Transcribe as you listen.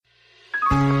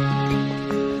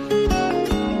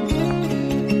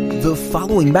The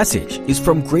following message is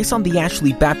from Grace on the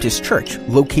Ashley Baptist Church,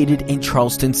 located in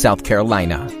Charleston, South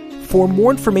Carolina. For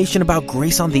more information about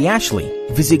Grace on the Ashley,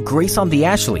 visit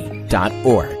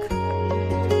graceontheashley.org.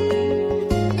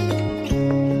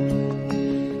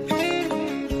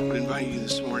 I would invite you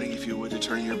this morning, if you would, to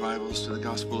turn your Bibles to the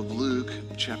Gospel of Luke,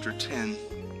 chapter 10.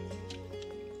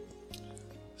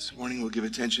 This morning we'll give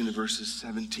attention to verses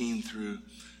 17 through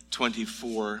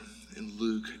 24 in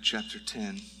Luke, chapter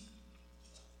 10.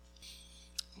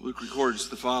 Luke records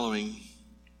the following.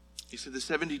 He said, the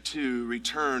 72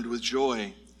 returned with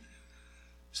joy,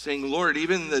 saying, Lord,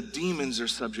 even the demons are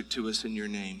subject to us in your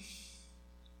name.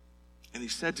 And he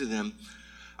said to them,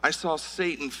 I saw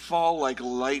Satan fall like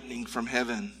lightning from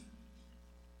heaven.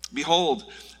 Behold,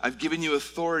 I've given you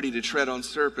authority to tread on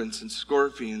serpents and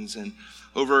scorpions and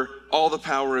over all the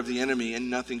power of the enemy, and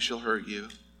nothing shall hurt you.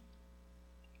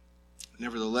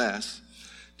 Nevertheless,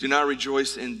 do not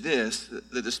rejoice in this,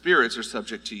 that the spirits are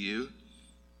subject to you,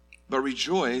 but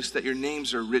rejoice that your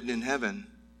names are written in heaven.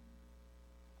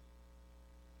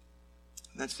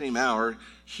 In that same hour,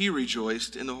 he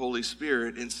rejoiced in the Holy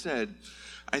Spirit and said,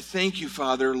 I thank you,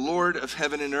 Father, Lord of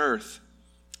heaven and earth,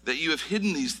 that you have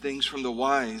hidden these things from the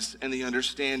wise and the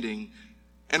understanding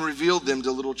and revealed them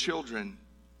to little children.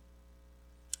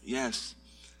 Yes,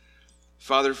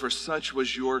 Father, for such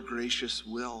was your gracious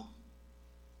will.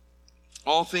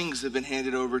 All things have been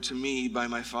handed over to me by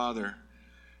my Father,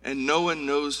 and no one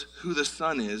knows who the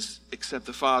Son is except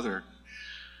the Father,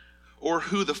 or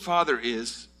who the Father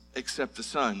is except the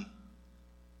Son,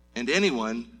 and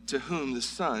anyone to whom the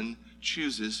Son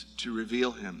chooses to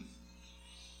reveal him.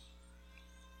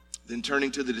 Then turning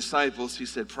to the disciples, he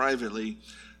said privately,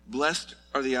 Blessed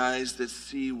are the eyes that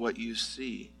see what you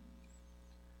see.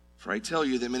 For I tell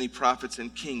you that many prophets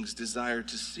and kings desired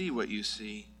to see what you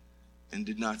see and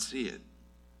did not see it,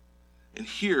 and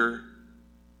hear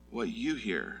what you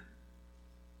hear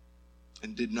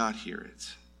and did not hear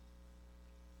it.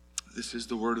 This is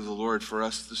the word of the Lord for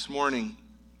us this morning.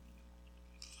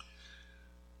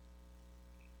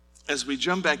 As we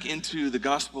jump back into the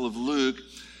Gospel of Luke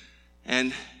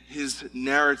and his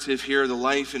narrative here, the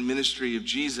life and ministry of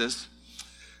Jesus,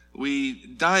 we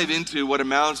dive into what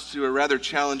amounts to a rather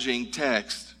challenging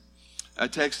text, a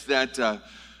text that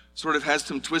sort of has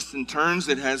some twists and turns.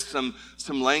 It has some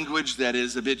language that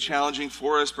is a bit challenging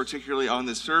for us, particularly on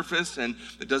the surface, and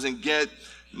it doesn't get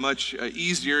much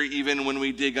easier even when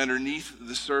we dig underneath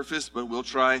the surface, but we'll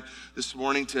try this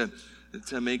morning to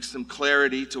make some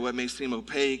clarity to what may seem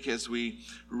opaque as we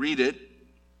read it.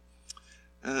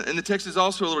 And the text is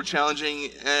also a little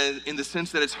challenging in the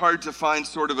sense that it's hard to find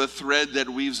sort of a thread that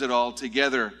weaves it all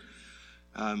together.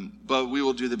 But we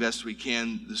will do the best we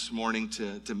can this morning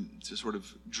to sort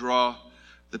of draw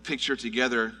the picture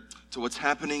together to what's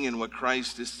happening and what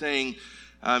Christ is saying.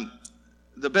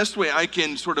 The best way I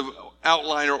can sort of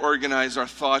outline or organize our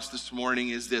thoughts this morning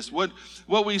is this. What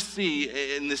we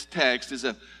see in this text is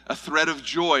a thread of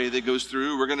joy that goes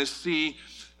through. We're going to see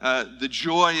the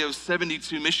joy of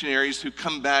 72 missionaries who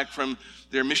come back from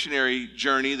their missionary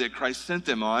journey that Christ sent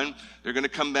them on. They're going to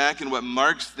come back, and what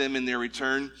marks them in their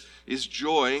return is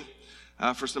joy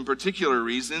for some particular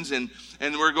reasons. And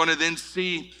we're going to then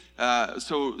see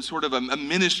sort of a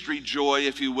ministry joy,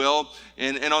 if you will.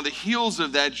 And on the heels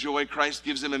of that joy, Christ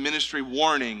gives them a ministry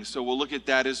warning. So we'll look at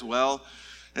that as well.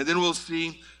 And then we'll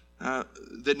see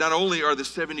that not only are the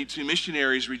 72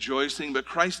 missionaries rejoicing, but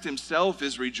Christ himself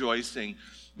is rejoicing.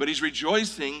 But he's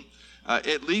rejoicing,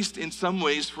 at least in some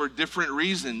ways, for different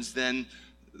reasons than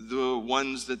the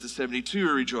ones that the 72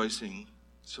 are rejoicing.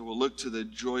 So we'll look to the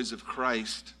joys of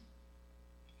Christ.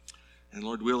 And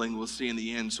Lord willing, we'll see in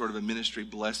the end sort of a ministry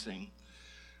blessing.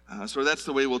 So that's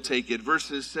the way we'll take it.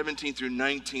 Verses 17 through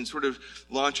 19 sort of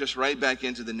launch us right back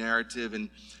into the narrative, and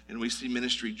we see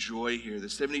ministry joy here. The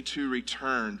 72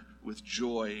 returned with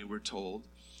joy, we're told.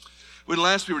 When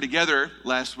last we were together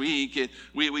last week,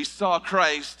 we saw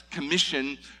Christ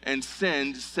commission and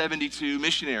send 72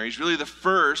 missionaries, really the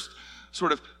first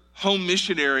sort of home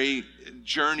missionary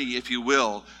journey, if you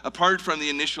will. Apart from the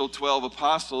initial 12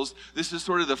 apostles, this is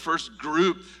sort of the first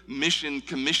group mission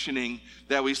commissioning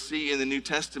that we see in the New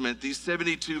Testament. These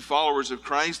 72 followers of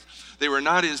Christ, they were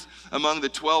not as among the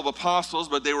 12 apostles,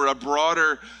 but they were a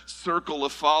broader circle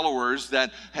of followers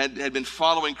that had been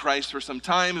following Christ for some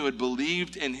time, who had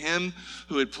believed in him,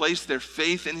 who had placed their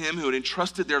faith in him, who had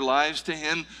entrusted their lives to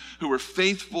him, who were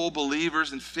faithful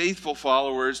believers and faithful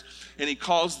followers. And he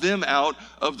calls them out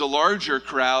of the larger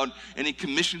crowd, and he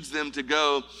commissions them to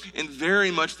go in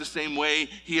very much the same way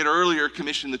he had earlier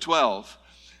commissioned the 12.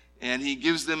 And he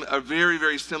gives them a very,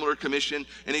 very similar commission,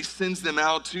 and he sends them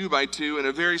out 2 by 2 in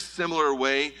a very similar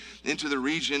way into the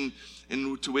region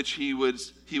into which he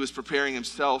was preparing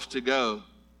himself to go.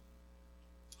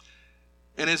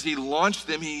 And as he launched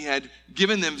them, he had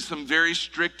given them some very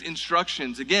strict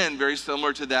instructions, again, very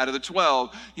similar to that of the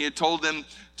 12. He had told them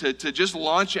to just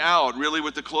launch out, really,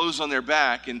 with the clothes on their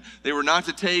back, and they were not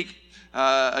to take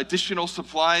additional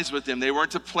supplies with them. They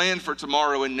weren't to plan for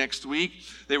tomorrow and next week.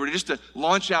 They were just to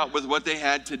launch out with what they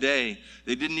had today.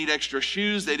 They didn't need extra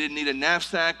shoes. They didn't need a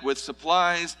knapsack with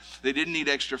supplies. They didn't need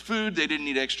extra food. They didn't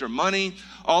need extra money.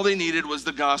 All they needed was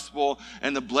the gospel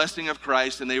and the blessing of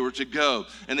Christ, and they were to go.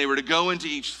 And they were to go into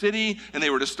each city, and they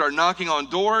were to start knocking on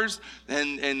doors,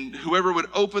 and whoever would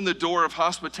open the door of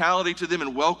hospitality to them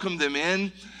and welcome them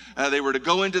in, they were to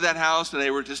go into that house, and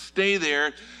they were to stay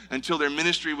there until their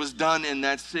ministry was done in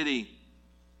that city.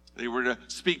 They were to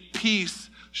speak peace,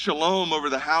 shalom, over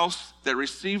the house that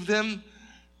received them,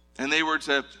 and they were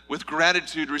to, with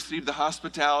gratitude, receive the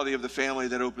hospitality of the family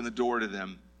that opened the door to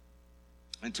them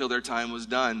until their time was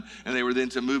done. And they were then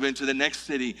to move into the next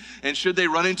city. And should they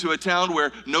run into a town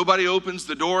where nobody opens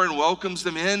the door and welcomes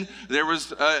them in, there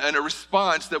was a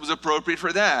response that was appropriate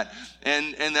for that.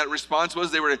 And that response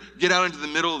was they were to get out into the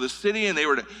middle of the city, and they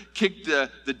were to kick the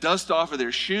dust off of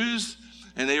their shoes,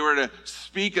 and they were to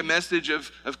speak a message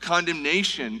of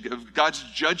condemnation, of God's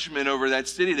judgment over that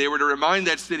city. They were to remind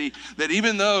that city that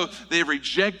even though they have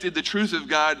rejected the truth of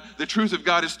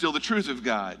God is still the truth of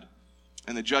God.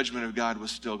 And the judgment of God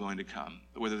was still going to come,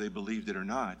 whether they believed it or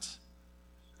not.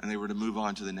 And they were to move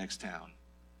on to the next town.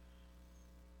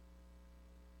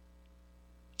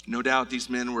 No doubt these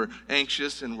men were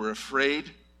anxious and were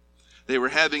afraid. They were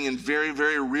having in very,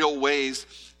 very real ways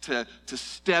to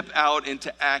step out and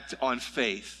to act on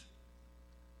faith.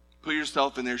 Put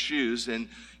yourself in their shoes, and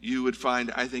you would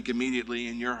find, I think, immediately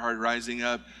in your heart rising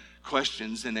up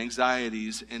questions and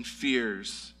anxieties and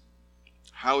fears.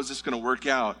 How is this going to work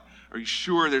out? Are you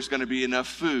sure there's going to be enough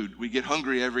food? We get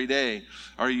hungry every day.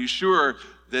 Are you sure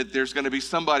that there's going to be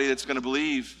somebody that's going to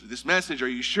believe this message? Are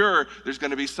you sure there's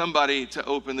going to be somebody to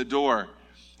open the door?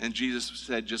 And Jesus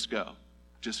said, just go,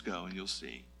 and you'll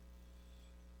see.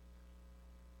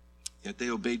 Yet they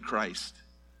obeyed Christ.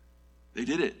 They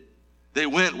did it. They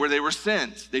went where they were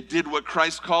sent. They did what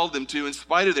Christ called them to in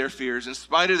spite of their fears, in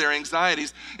spite of their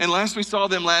anxieties. And last we saw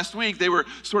them last week, they were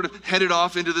sort of headed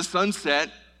off into the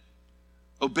sunset,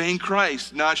 obeying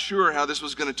Christ, not sure how this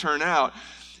was going to turn out.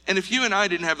 And if you and I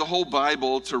didn't have the whole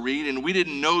Bible to read, and we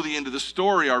didn't know the end of the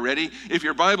story already, if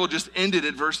your Bible just ended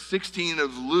at verse 16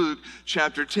 of Luke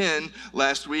chapter 10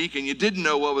 last week, and you didn't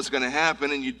know what was going to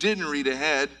happen, and you didn't read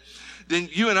ahead, then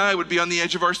you and I would be on the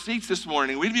edge of our seats this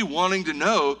morning. We'd be wanting to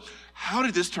know, how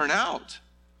did this turn out?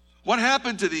 What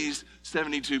happened to these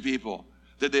 72 people?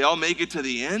 Did they all make it to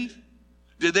the end?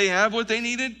 Did they have what they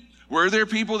needed? Were there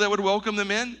people that would welcome them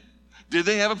in? Did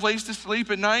they have a place to sleep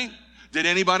at night? Did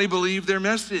anybody believe their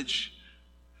message?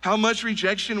 How much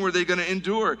rejection were they going to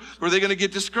endure? Were they going to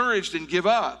get discouraged and give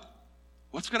up?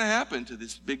 What's going to happen to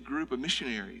this big group of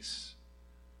missionaries?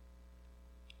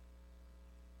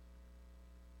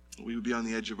 We would be on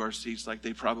the edge of our seats like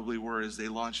they probably were as they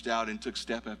launched out and took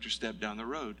step after step down the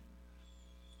road.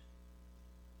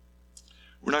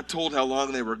 We're not told how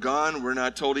long they were gone. We're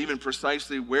not told even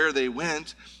precisely where they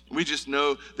went. We just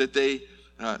know that they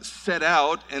set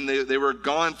out, and they were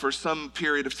gone for some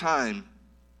period of time.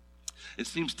 It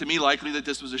seems to me likely that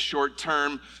this was a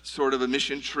short-term sort of a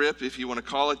mission trip, if you want to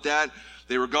call it that.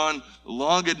 They were gone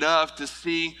long enough to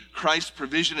see Christ's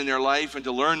provision in their life and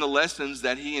to learn the lessons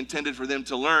that he intended for them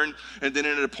to learn. And then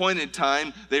at an appointed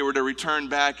time, they were to return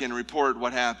back and report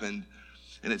what happened.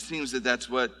 And it seems that that's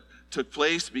what took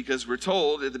place, because we're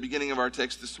told at the beginning of our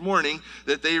text this morning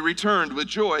that they returned with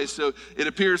joy. So it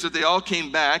appears that they all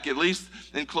came back, at least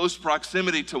in close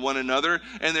proximity to one another,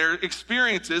 and their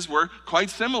experiences were quite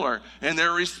similar. And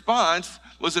their response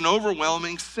was an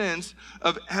overwhelming sense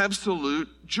of absolute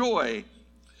joy.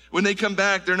 When they come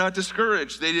back, they're not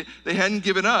discouraged. They hadn't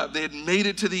given up. They had made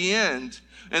it to the end,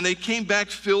 and they came back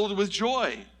filled with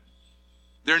joy.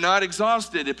 They're not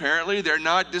exhausted, apparently. They're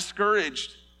not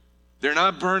discouraged. They're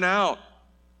not burnt out.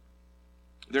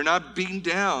 They're not beaten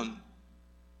down.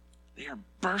 They are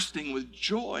bursting with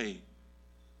joy.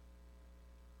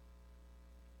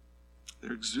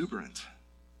 They're exuberant.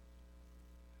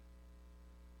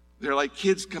 They're like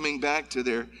kids coming back to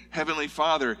their Heavenly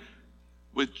Father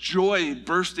with joy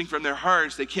bursting from their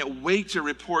hearts. They can't wait to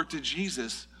report to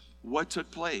Jesus what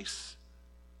took place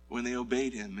when they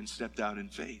obeyed him and stepped out in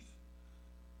faith.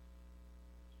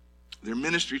 Their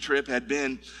ministry trip had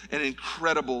been an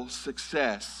incredible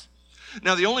success.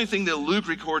 Now, the only thing that Luke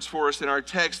records for us in our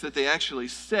text that they actually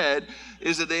said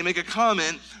is that they make a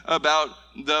comment about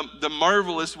the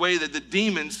marvelous way that the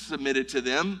demons submitted to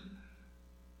them.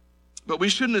 But we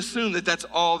shouldn't assume that that's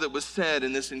all that was said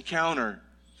in this encounter.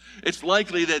 It's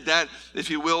likely that, if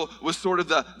you will, was sort of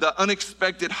the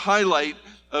unexpected highlight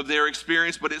of their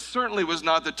experience, but it certainly was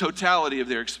not the totality of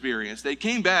their experience. They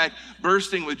came back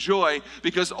bursting with joy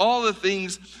because all the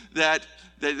things that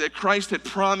Christ had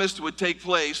promised would take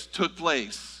place took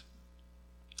place.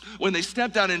 When they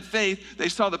stepped out in faith, they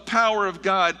saw the power of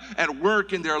God at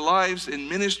work in their lives and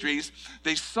ministries.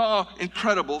 They saw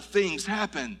incredible things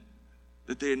happen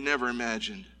that they had never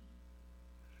imagined.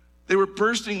 They were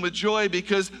bursting with joy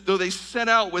because though they set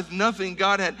out with nothing,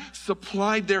 God had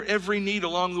supplied their every need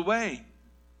along the way.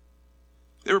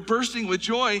 They were bursting with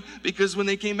joy because when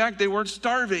they came back, they weren't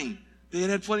starving. They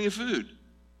had plenty of food.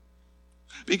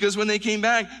 Because when they came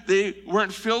back, they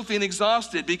weren't filthy and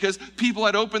exhausted because people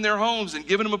had opened their homes and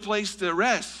given them a place to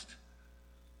rest.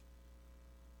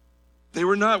 They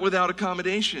were not without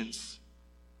accommodations.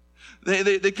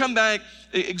 They come back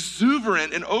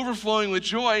exuberant and overflowing with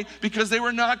joy because they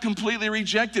were not completely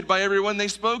rejected by everyone they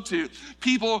spoke to.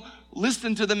 People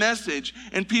listened to the message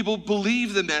and people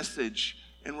believed the message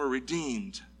and were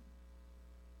redeemed.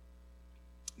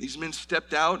 These men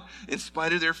stepped out in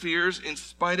spite of their fears, in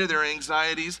spite of their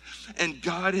anxieties, and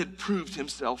God had proved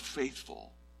himself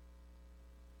faithful.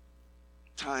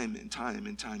 Time and time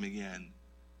and time again.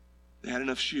 They had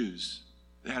enough shoes.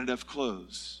 They had enough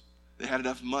clothes. They had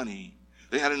enough money.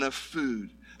 They had enough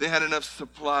food. They had enough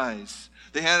supplies.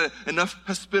 They had enough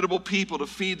hospitable people to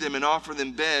feed them and offer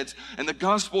them beds. And the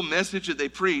gospel message that they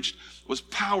preached was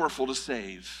powerful to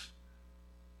save.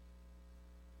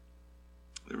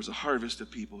 There was a harvest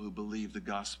of people who believed the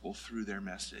gospel through their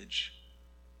message.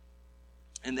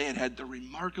 And they had had the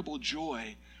remarkable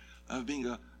joy of being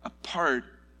a part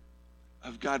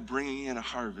of God bringing in a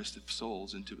harvest of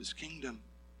souls into his kingdom.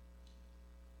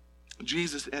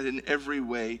 Jesus had in every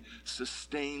way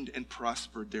sustained and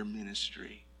prospered their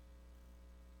ministry.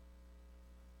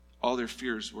 All their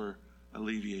fears were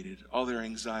alleviated, all their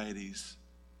anxieties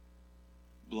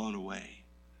blown away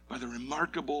by the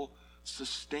remarkable,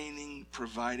 sustaining,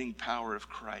 providing power of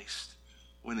Christ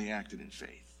when they acted in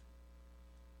faith.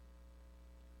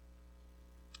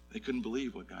 They couldn't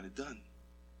believe what God had done.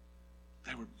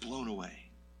 They were blown away.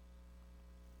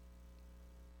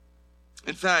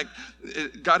 In fact,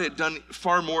 God had done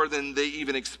far more than they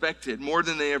even expected, more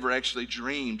than they ever actually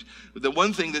dreamed. The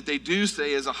one thing that they do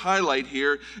say as a highlight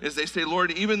here is they say,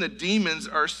 Lord, even the demons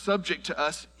are subject to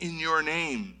us in your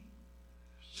name.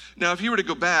 Now, if you were to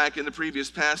go back in the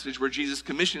previous passage where Jesus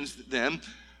commissions them,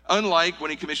 unlike when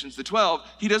he commissions the 12,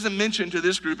 he doesn't mention to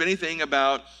this group anything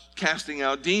about casting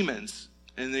out demons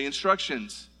in the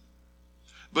instructions.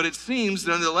 But it seems,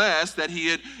 nonetheless, that he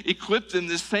had equipped them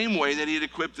the same way that he had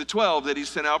equipped the 12 that he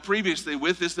sent out previously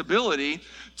with this ability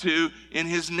to, in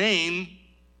his name,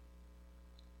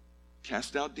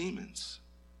 cast out demons.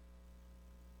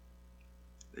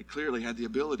 They clearly had the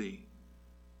ability.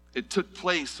 It took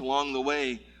place along the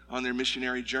way on their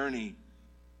missionary journey,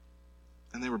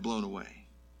 and they were blown away.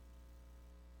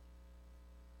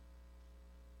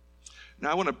 Now,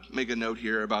 I want to make a note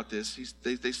here about this.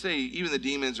 They say, even the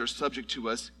demons are subject to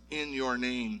us in your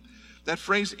name. That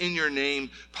phrase, in your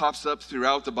name, pops up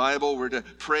throughout the Bible. We're to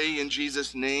pray in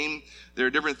Jesus' name. There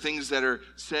are different things that are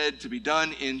said to be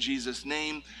done in Jesus'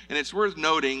 name. And it's worth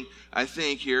noting, I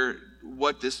think, here,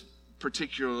 what this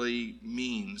particularly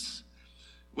means.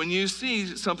 When you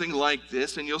see something like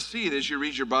this, and you'll see it as you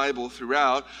read your Bible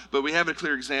throughout, but we have a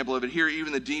clear example of it here,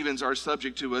 even the demons are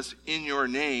subject to us in your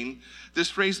name. This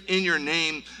phrase, in your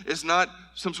name, is not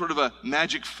some sort of a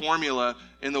magic formula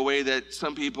in the way that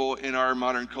some people in our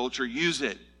modern culture use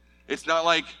it. It's not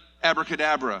like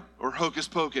abracadabra or hocus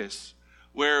pocus,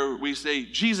 where we say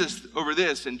Jesus over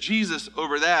this and Jesus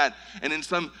over that, and in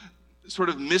some sort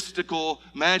of mystical,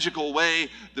 magical way,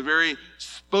 the very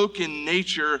spoken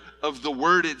nature of the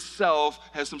word itself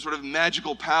has some sort of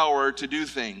magical power to do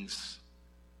things.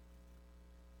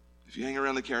 If you hang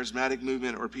around the charismatic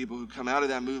movement or people who come out of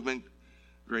that movement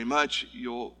very much,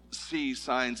 you'll see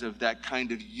signs of that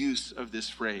kind of use of this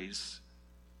phrase.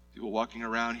 People walking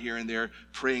around here and there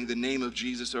praying the name of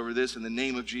Jesus over this and the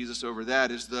name of Jesus over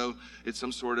that, as though it's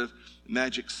some sort of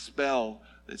magic spell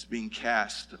that's being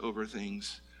cast over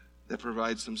things that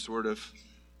provides some sort of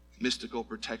mystical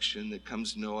protection that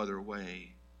comes no other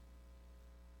way.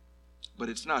 But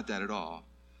it's not that at all.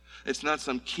 It's not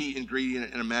some key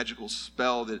ingredient in a magical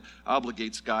spell that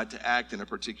obligates God to act in a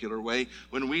particular way.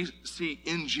 When we see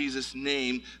in Jesus'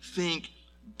 name, think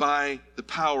by the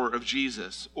power of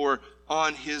Jesus or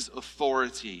on his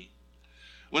authority.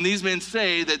 When these men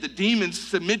say that the demons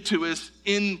submit to us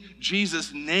in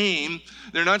Jesus' name,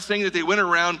 they're not saying that they went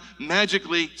around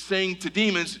magically saying to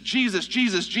demons, Jesus,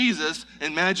 Jesus, Jesus,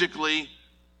 and magically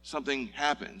something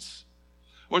happens.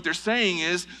 What they're saying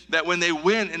is that when they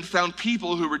went and found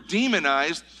people who were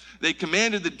demonized, they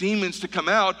commanded the demons to come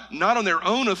out, not on their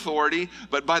own authority,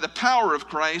 but by the power of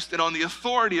Christ and on the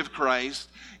authority of Christ.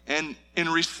 And in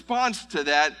response to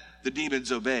that, the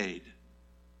demons obeyed.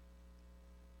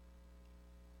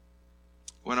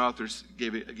 One author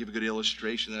gave a good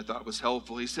illustration that I thought was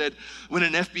helpful. He said, when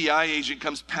an FBI agent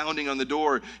comes pounding on the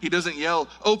door, he doesn't yell,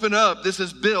 "Open up, this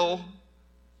is Bill."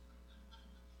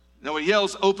 No, he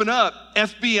yells, "Open up,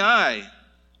 FBI,"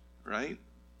 right?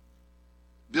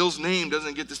 Bill's name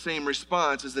doesn't get the same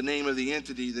response as the name of the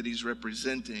entity that he's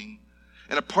representing.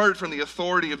 And apart from the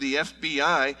authority of the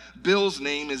FBI, Bill's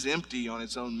name is empty on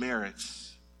its own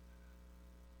merits.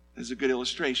 There's a good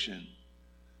illustration.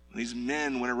 When these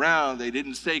men went around, they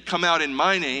didn't say, "Come out in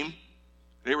my name."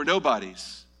 They were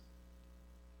nobodies.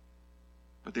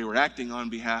 But they were acting on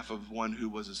behalf of one who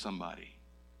was a somebody,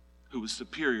 who was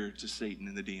superior to Satan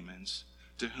and the demons,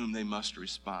 to whom they must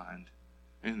respond,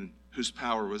 and whose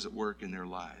power was at work in their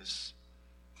lives.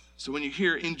 So when you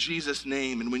hear "in Jesus'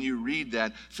 name," and when you read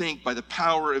that, think by the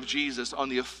power of Jesus, on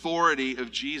the authority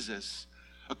of Jesus,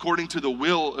 according to the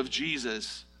will of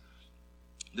Jesus.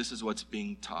 This is what's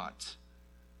being taught.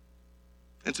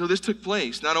 And so this took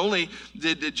place. Not only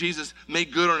did Jesus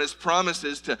make good on his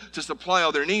promises to supply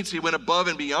all their needs, he went above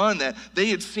and beyond that. They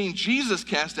had seen Jesus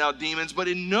cast out demons, but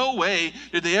in no way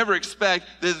did they ever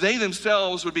expect that they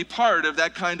themselves would be part of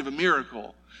that kind of a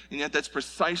miracle. And yet that's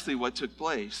precisely what took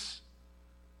place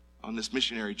on this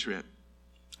missionary trip.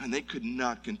 And they could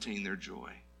not contain their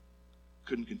joy.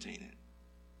 Couldn't contain it.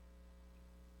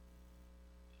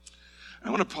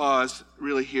 I want to pause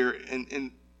really here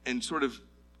and sort of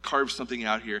carve something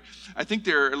out here. I think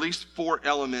there are at least 4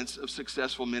 elements of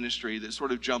successful ministry that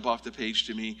sort of jump off the page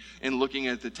to me in looking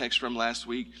at the text from last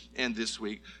week and this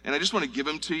week. And I just want to give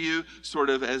them to you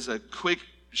sort of as a quick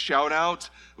shout out.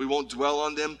 We won't dwell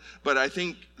on them, but I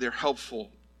think they're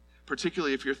helpful,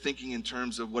 particularly if you're thinking in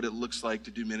terms of what it looks like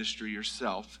to do ministry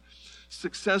yourself.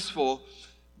 Successful,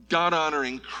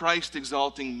 God-honoring,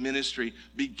 Christ-exalting ministry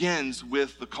begins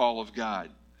with the call of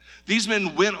God. These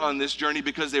men went on this journey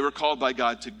because they were called by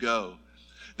God to go.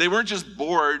 They weren't just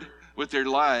bored with their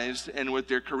lives and with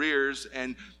their careers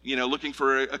and, looking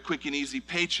for a quick and easy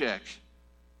paycheck.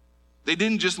 They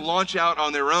didn't just launch out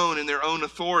on their own in their own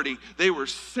authority. They were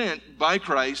sent by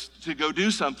Christ to go do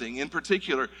something. In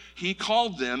particular, he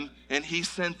called them and he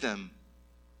sent them.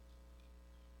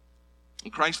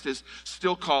 And Christ is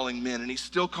still calling men and he's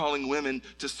still calling women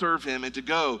to serve him and to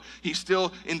go. He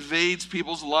still invades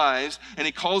people's lives and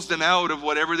he calls them out of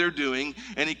whatever they're doing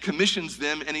and he commissions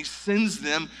them and he sends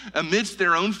them amidst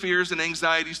their own fears and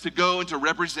anxieties to go and to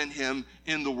represent him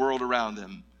in the world around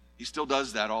them. He still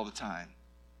does that all the time.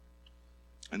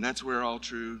 And that's where all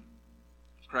true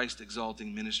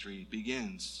Christ-exalting ministry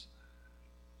begins.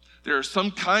 There are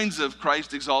some kinds of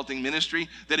Christ-exalting ministry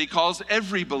that he calls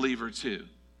every believer to.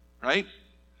 Right?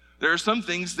 There are some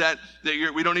things that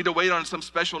we don't need to wait on some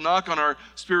special knock on our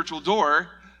spiritual door,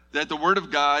 that the Word of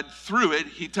God, through it,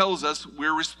 he tells us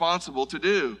we're responsible to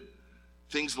do.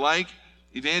 Things like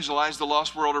evangelize the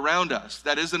lost world around us.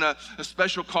 That isn't a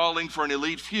special calling for an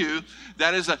elite few.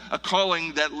 That is a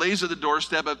calling that lays at the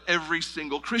doorstep of every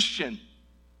single Christian.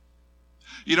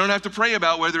 You don't have to pray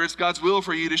about whether it's God's will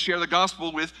for you to share the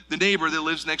gospel with the neighbor that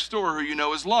lives next door who you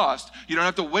know is lost. You don't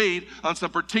have to wait on some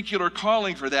particular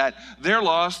calling for that. They're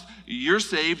lost, you're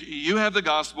saved, you have the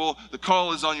gospel, the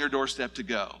call is on your doorstep to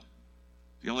go.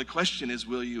 The only question is,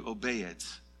 will you obey it?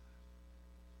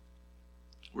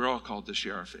 We're all called to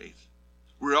share our faith.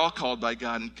 We're all called by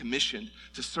God and commissioned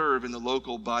to serve in the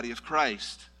local body of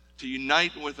Christ, to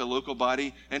unite with the local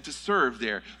body and to serve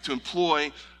there, to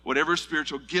employ whatever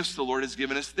spiritual gifts the Lord has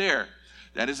given us there.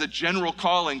 That is a general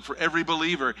calling for every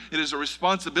believer. It is a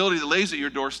responsibility that lays at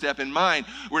your doorstep and mine.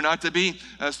 We're not to be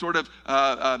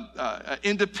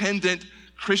independent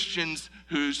Christians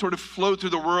who sort of float through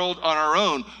the world on our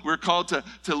own. We're called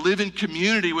to live in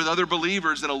community with other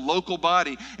believers in a local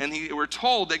body. And we're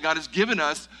told that God has given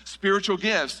us spiritual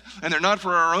gifts. And they're not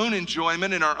for our own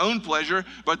enjoyment and our own pleasure,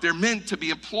 but they're meant to be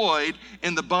employed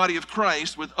in the body of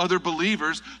Christ with other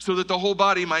believers so that the whole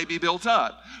body might be built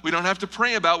up. We don't have to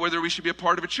pray about whether we should be a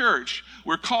part of a church.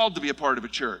 We're called to be a part of a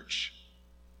church.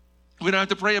 We don't have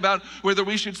to pray about whether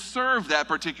we should serve that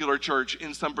particular church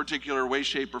in some particular way,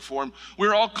 shape, or form.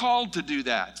 We're all called to do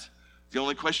that. The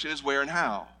only question is where and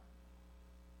how.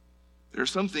 There are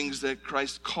some things that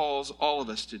Christ calls all of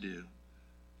us to do.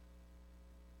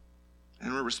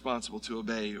 And we're responsible to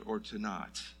obey or to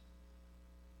not.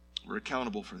 We're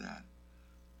accountable for that.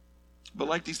 But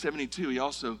like these 72, he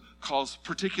also calls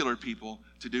particular people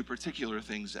to do particular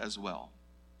things as well.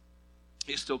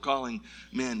 He's still calling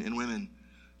men and women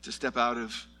to step out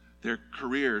of their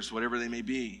careers, whatever they may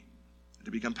be, to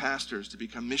become pastors, to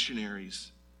become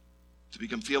missionaries, to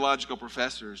become theological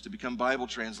professors, to become Bible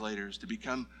translators, to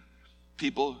become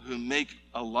people who make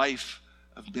a life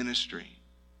of ministry.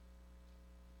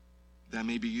 That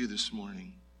may be you this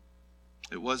morning.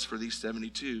 It was for these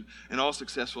 72. And all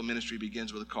successful ministry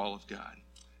begins with a call of God.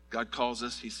 God calls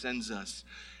us, he sends us.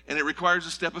 And it requires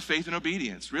a step of faith and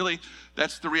obedience. Really,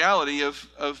 that's the reality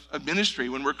of ministry.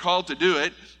 When we're called to do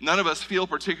it, none of us feel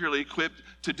particularly equipped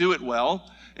to do it well.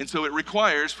 And so it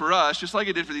requires for us, just like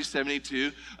it did for these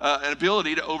 72, an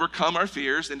ability to overcome our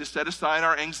fears and to set aside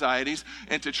our anxieties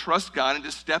and to trust God and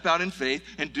to step out in faith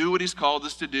and do what he's called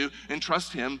us to do and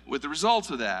trust him with the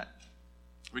results of that.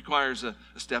 It requires a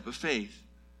step of faith.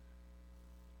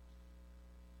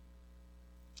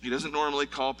 He doesn't normally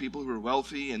call people who are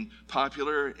wealthy and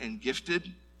popular and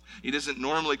gifted. He doesn't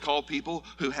normally call people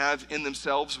who have in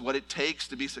themselves what it takes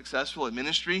to be successful at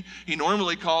ministry. He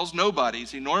normally calls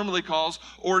nobodies. He normally calls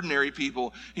ordinary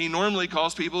people. He normally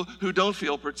calls people who don't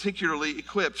feel particularly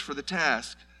equipped for the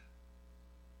task.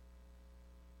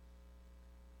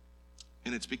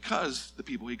 And it's because the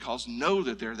people he calls know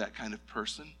that they're that kind of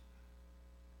person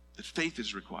that faith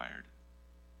is required.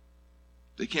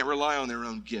 They can't rely on their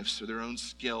own gifts or their own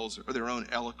skills or their own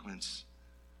eloquence.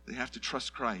 They have to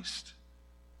trust Christ.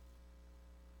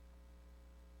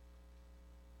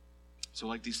 So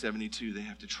like these 72, they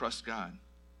have to trust God.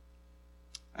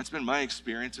 That's been my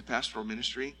experience of pastoral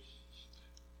ministry.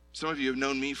 Some of you have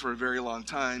known me for a very long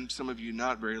time, some of you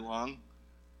not very long.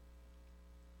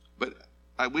 But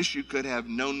I wish you could have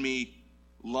known me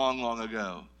long, long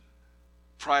ago,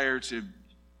 prior to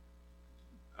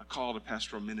a call to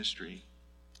pastoral ministry.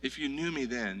 If you knew me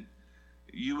then,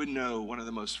 you would know one of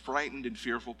the most frightened and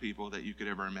fearful people that you could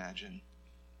ever imagine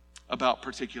about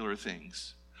particular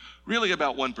things. Really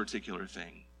about one particular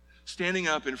thing. Standing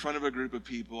up in front of a group of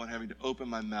people and having to open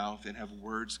my mouth and have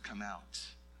words come out.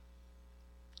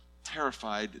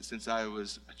 Terrified since I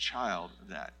was a child of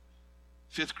that.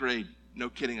 5th grade, no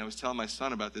kidding. I was telling my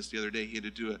son about this the other day. He had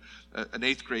to do an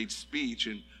 8th grade speech,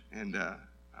 and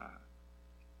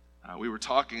we were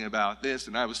talking about this,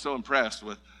 and I was so impressed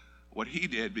with what he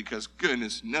did because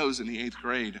goodness knows in the 8th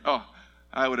grade,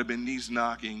 I would have been knees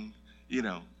knocking,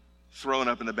 thrown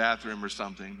up in the bathroom or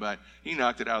something, but he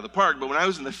knocked it out of the park. But when I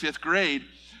was in the 5th grade,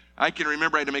 I can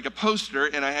remember I had to make a poster,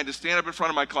 and I had to stand up in front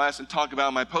of my class and talk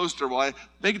about my poster. Well, I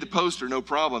made the poster, no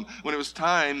problem. When it was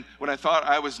time, when I thought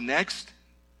I was next,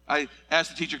 I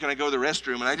asked the teacher, can I go to the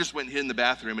restroom? And I just went and hid in the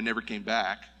bathroom and never came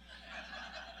back.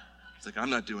 It's like, I'm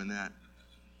not doing that.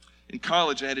 In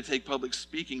college, I had to take public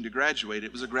speaking to graduate.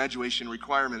 It was a graduation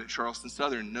requirement at Charleston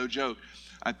Southern, no joke.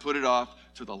 I put it off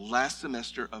to the last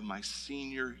semester of my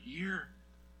senior year.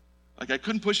 Like I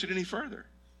couldn't push it any further.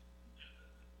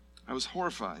 I was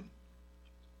horrified.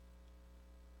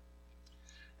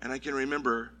 And I can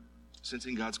remember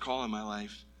sensing God's call in my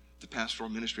life to pastoral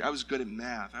ministry. I was good at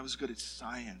math. I was good at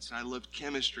science. I loved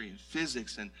chemistry and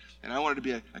physics, and I wanted to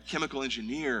be a chemical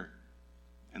engineer.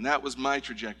 And that was my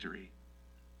trajectory.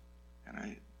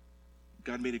 And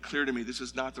God made it clear to me, this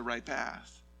is not the right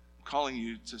path. I'm calling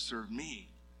you to serve me,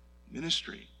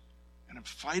 ministry. And I'm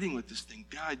fighting with this thing.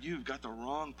 God, you've got the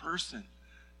wrong person.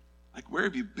 Like, where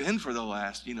have you been for the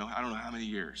last, I don't know how many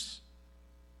years?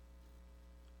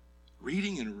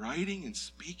 Reading and writing and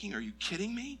speaking? Are you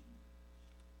kidding me?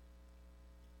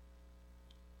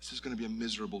 This is going to be a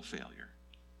miserable failure.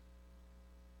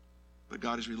 But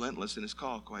God is relentless in his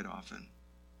call quite often.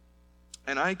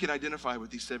 And I can identify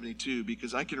with these 72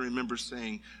 because I can remember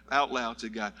saying out loud to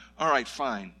God, all right,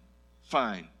 fine,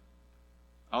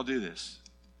 I'll do this.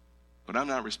 But I'm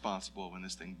not responsible when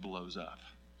this thing blows up.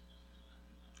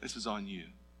 This is on you.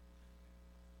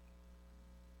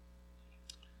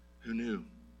 Who knew,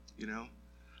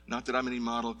 Not that I'm any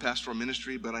model of pastoral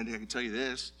ministry, but I can tell you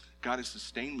this. God has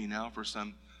sustained me now for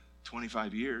some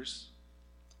 25 years.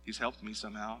 He's helped me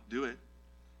somehow do it.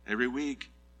 Every week,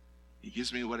 he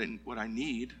gives me what I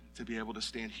need to be able to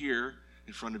stand here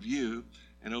in front of you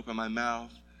and open my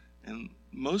mouth. And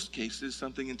in most cases,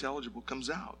 something intelligible comes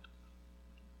out.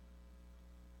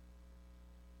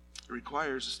 It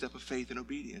requires a step of faith and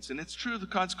obedience. And it's true that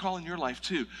God's calling your life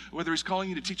too. Whether he's calling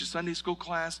you to teach a Sunday school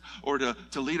class or to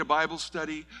lead a Bible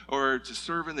study or to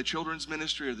serve in the children's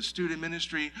ministry or the student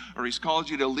ministry, or he's called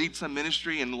you to lead some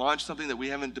ministry and launch something that we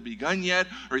haven't begun yet,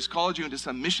 or he's called you into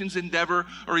some missions endeavor,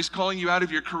 or he's calling you out of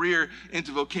your career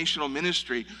into vocational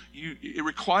ministry, it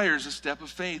requires a step of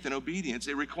faith and obedience.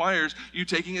 It requires you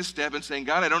taking a step and saying,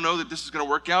 God, I don't know that this is going to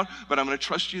work out, but I'm going to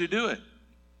trust you to do it.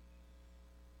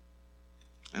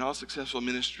 And all successful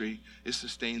ministry is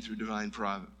sustained through divine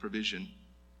provision.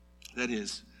 That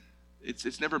is,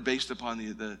 it's never based upon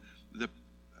the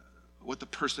what the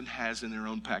person has in their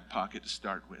own back pocket to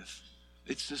start with.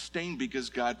 It's sustained because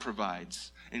God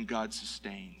provides and God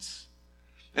sustains.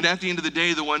 And at the end of the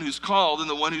day, the one who's called and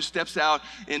the one who steps out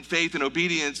in faith and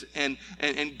obedience and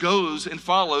goes and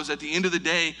follows, at the end of the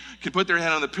day, can put their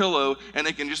head on the pillow and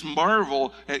they can just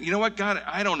marvel at, you know what, God,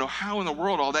 I don't know how in the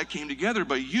world all that came together,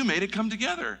 but you made it come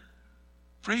together.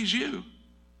 Praise you.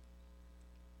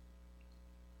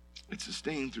 It's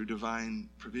sustained through divine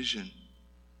provision.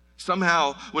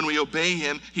 Somehow, when we obey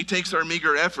him, he takes our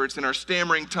meager efforts and our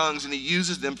stammering tongues and he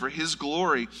uses them for his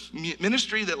glory.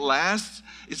 Ministry that lasts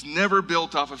is never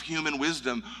built off of human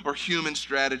wisdom or human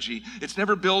strategy. It's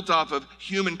never built off of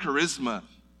human charisma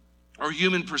or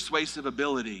human persuasive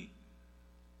ability.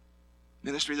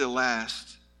 Ministry that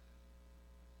lasts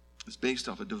is based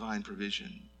off of divine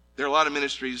provision. There are a lot of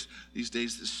ministries these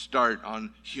days that start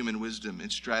on human wisdom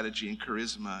and strategy and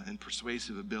charisma and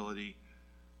persuasive ability.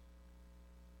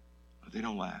 They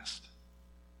don't last.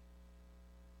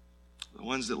 The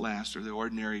ones that last are the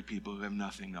ordinary people who have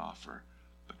nothing to offer,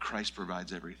 but Christ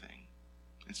provides everything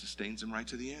and sustains them right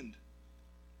to the end.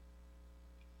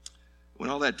 When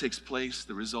all that takes place,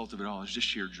 the result of it all is just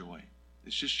sheer joy.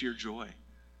 It's just sheer joy.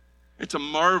 It's a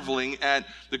marveling at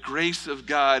the grace of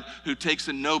God who takes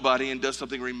a nobody and does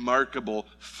something remarkable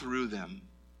through them.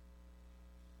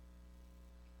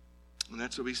 And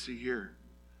that's what we see here.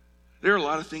 There are a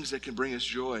lot of things that can bring us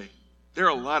joy. There are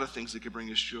a lot of things that can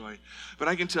bring us joy. But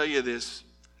I can tell you this,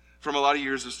 from a lot of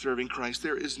years of serving Christ,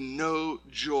 there is no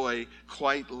joy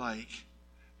quite like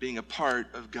being a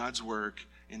part of God's work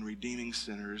in redeeming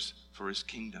sinners for his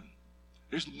kingdom.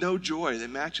 There's no joy that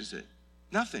matches it.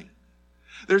 Nothing.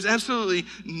 There's absolutely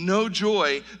no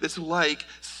joy that's like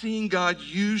seeing God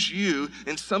use you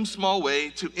in some small way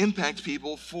to impact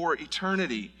people for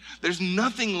eternity. There's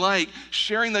nothing like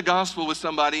sharing the gospel with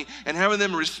somebody and having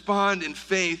them respond in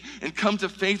faith and come to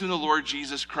faith in the Lord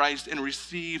Jesus Christ and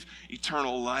receive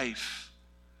eternal life.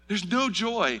 There's no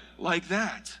joy like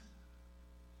that.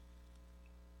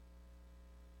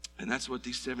 And that's what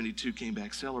these 72 came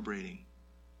back celebrating.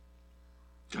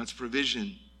 God's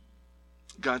provision,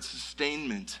 God's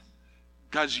sustainment,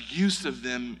 God's use of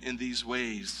them in these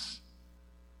ways.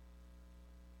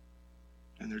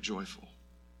 And they're joyful,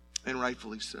 and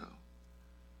rightfully so.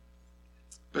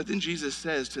 But then Jesus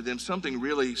says to them something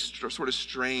really sort of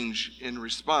strange in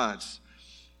response.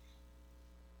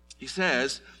 He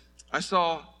says, I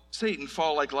saw Satan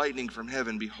fall like lightning from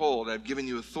heaven. Behold, I've given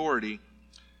you authority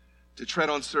to tread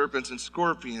on serpents and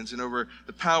scorpions and over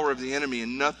the power of the enemy,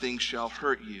 and nothing shall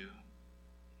hurt you.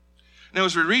 Now,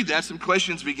 as we read that, some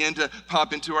questions begin to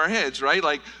pop into our heads, right?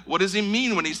 Like, what does he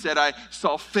mean when he said, I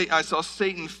saw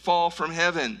Satan fall from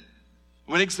heaven?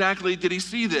 When exactly did he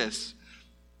see this?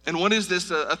 And what is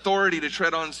this authority to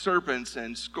tread on serpents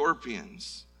and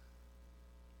scorpions?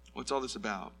 What's all this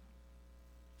about?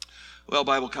 Well,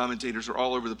 Bible commentators are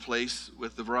all over the place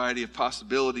with the variety of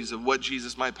possibilities of what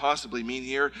Jesus might possibly mean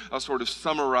here. I'll sort of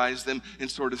summarize them in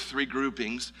sort of three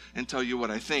groupings and tell you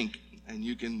what I think, and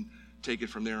you can take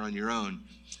it from there on your own.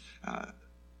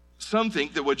 Some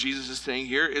think that what Jesus is saying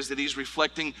here is that he's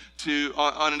reflecting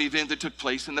on an event that took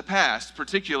place in the past,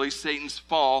 particularly Satan's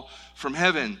fall from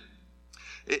heaven.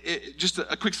 Just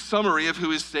a quick summary of who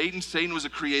is Satan. Satan was a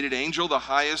created angel, the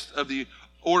highest of the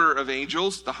order of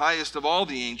angels, the highest of all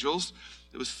the angels.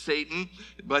 It was Satan,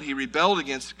 but he rebelled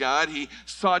against God. He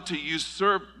sought to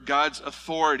usurp God's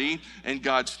authority and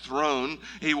God's throne.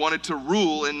 He wanted to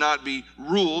rule and not be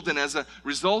ruled, and as a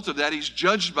result of that, he's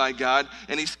judged by God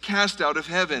and he's cast out of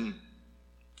heaven.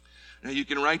 Now you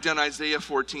can write down Isaiah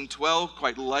 14:12,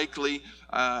 quite likely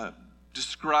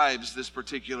describes this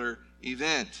particular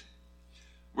event.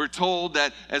 We're told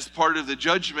that as part of the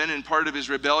judgment and part of his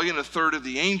rebellion, a third of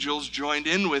the angels joined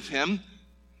in with him.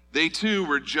 They too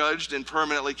were judged and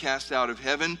permanently cast out of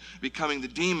heaven, becoming the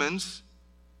demons.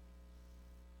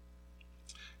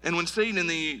 And when Satan and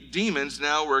the demons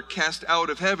now were cast out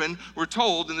of heaven, we're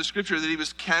told in the scripture that he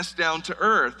was cast down to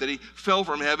earth, that he fell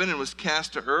from heaven and was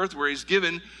cast to earth, where he's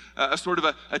given a sort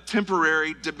of a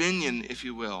temporary dominion, if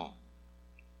you will.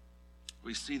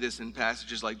 We see this in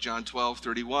passages like John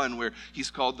 12:31, where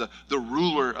he's called the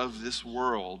ruler of this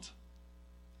world.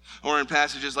 Or in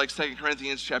passages like 2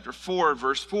 Corinthians chapter 4,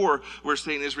 verse 4, where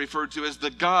Satan is referred to as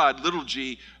the God, little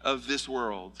g, of this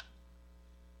world.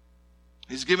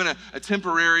 He's given a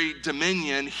temporary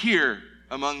dominion here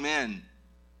among men.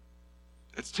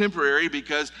 It's temporary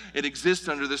because it exists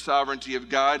under the sovereignty of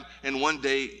God, and one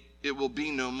day it will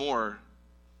be no more.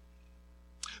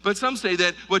 But some say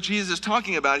that what Jesus is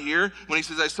talking about here, when he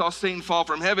says, I saw Satan fall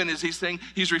from heaven, is he's saying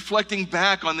he's reflecting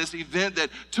back on this event that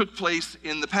took place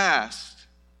in the past.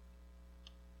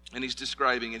 And he's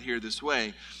describing it here this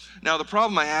way. Now, the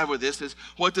problem I have with this is,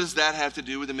 what does that have to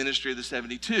do with the ministry of the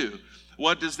 72?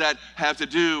 What does that have to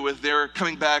do with their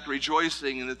coming back,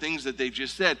 rejoicing, and the things that they've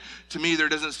just said? To me, there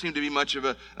doesn't seem to be much of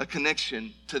a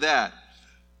connection to that.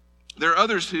 There are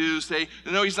others who say,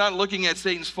 no, he's not looking at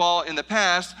Satan's fall in the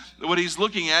past. What he's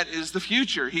looking at is the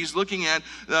future. He's looking at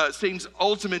Satan's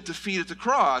ultimate defeat at the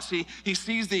cross. He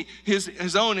sees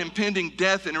his own impending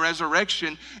death and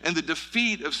resurrection, and the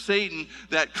defeat of Satan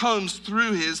that comes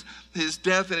through his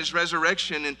death and his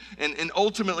resurrection. And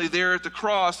ultimately there at the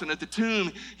cross and at the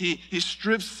tomb, he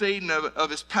strips Satan of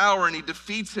his power, and he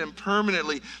defeats him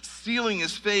permanently, sealing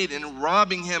his fate and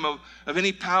robbing him of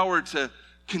any power to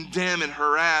condemn and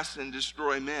harass and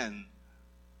destroy men.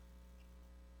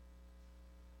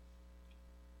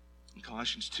 In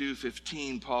Colossians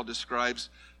 2:15, Paul describes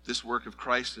this work of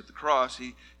Christ at the cross.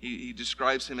 He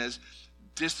describes him as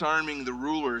disarming the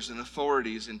rulers and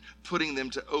authorities and putting them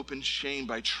to open shame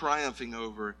by triumphing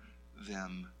over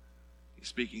them. He's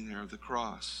speaking there of the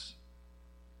cross.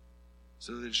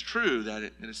 So it's true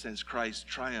that, in a sense, Christ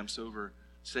triumphs over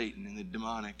Satan and the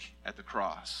demonic at the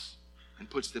cross and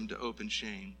puts them to open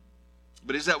shame.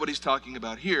 But is that what he's talking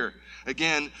about here?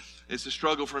 Again, it's a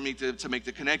struggle for me to make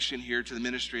the connection here to the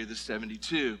ministry of the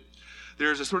 72.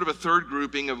 There's a sort of a third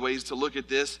grouping of ways to look at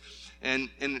this, and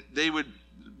they would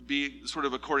be sort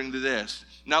of according to this.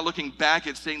 Not looking back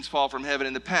at Satan's fall from heaven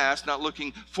in the past, not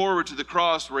looking forward to the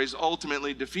cross where he's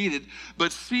ultimately defeated,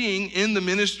 but seeing in the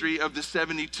ministry of the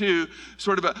 72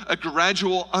 sort of a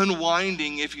gradual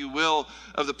unwinding, if you will,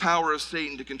 of the power of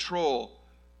Satan to control.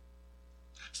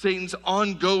 Satan's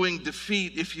ongoing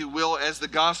defeat, if you will, as the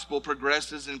gospel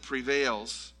progresses and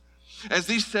prevails. As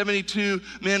these 72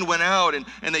 men went out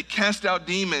and they cast out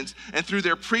demons, and through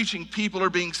their preaching, people are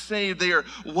being saved, they are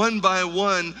one by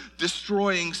one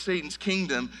destroying Satan's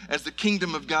kingdom as the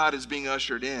kingdom of God is being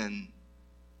ushered in.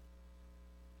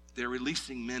 They're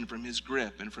releasing men from his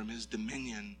grip and from his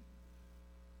dominion.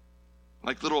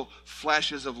 Like little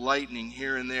flashes of lightning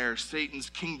here and there, Satan's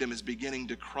kingdom is beginning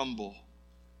to crumble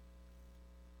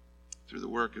through the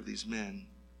work of these men.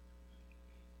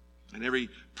 And every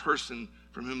person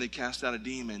from whom they cast out a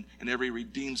demon, and every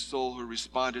redeemed soul who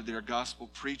responded to their gospel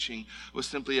preaching was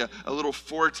simply a little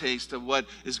foretaste of what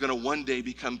is going to one day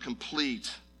become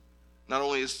complete. Not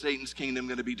only is Satan's kingdom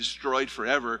going to be destroyed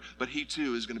forever, but he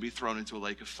too is going to be thrown into a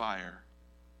lake of fire.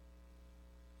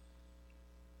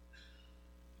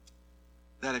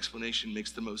 That explanation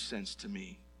makes the most sense to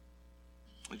me.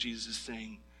 What Jesus is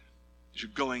saying, as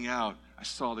you're going out, I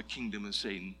saw the kingdom of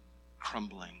Satan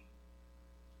crumbling.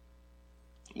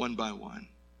 One by one.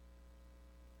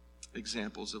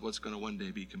 Examples of what's going to one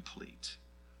day be complete.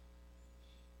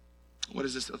 What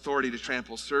is this authority to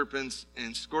trample serpents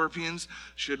and scorpions?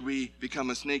 Should we become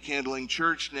a snake-handling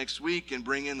church next week and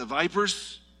bring in the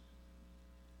vipers?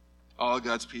 All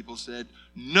God's people said,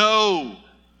 no!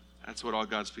 That's what all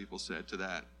God's people said to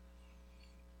that.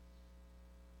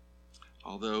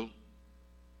 Although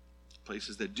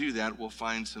places that do that will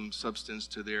find some substance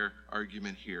to their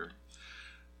argument here.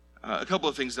 A couple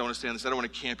of things I want to say on this. I don't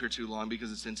want to camp here too long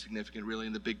because it's insignificant really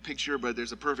in the big picture, but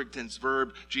there's a perfect tense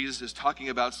verb. Jesus is talking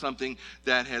about something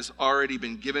that has already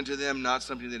been given to them, not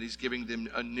something that he's giving them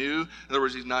anew. In other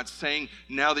words, he's not saying,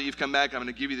 now that you've come back, I'm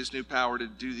going to give you this new power to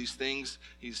do these things.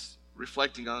 He's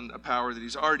reflecting on a power that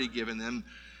he's already given them.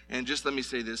 And just let me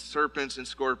say this, serpents and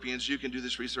scorpions, you can do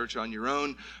this research on your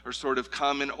own, are sort of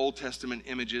common Old Testament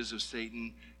images of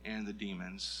Satan and the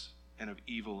demons and of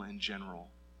evil in general.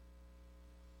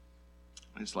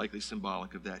 And it's likely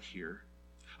symbolic of that here.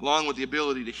 Along with the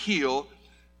ability to heal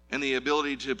and the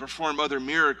ability to perform other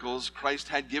miracles, Christ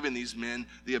had given these men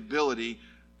the ability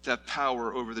to have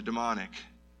power over the demonic.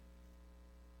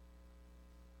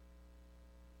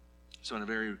 So in a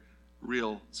very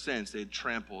real sense, they had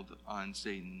trampled on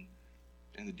Satan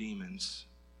and the demons.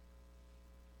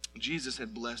 Jesus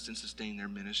had blessed and sustained their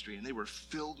ministry, and they were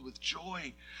filled with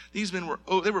joy. These men were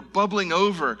bubbling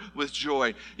over with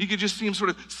joy. You could just see them sort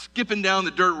of skipping down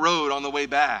the dirt road on the way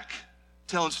back,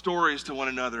 telling stories to one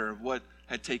another of what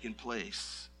had taken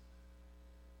place.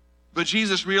 But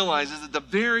Jesus realizes that the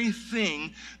very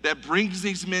thing that brings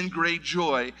these men great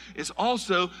joy is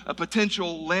also a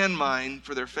potential landmine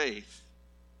for their faith.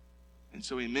 And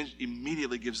so he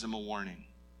immediately gives them a warning.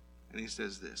 And he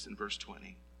says this in verse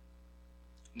 20.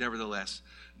 Nevertheless,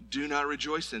 do not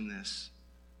rejoice in this,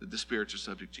 that the spirits are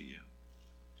subject to you,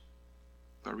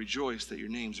 but rejoice that your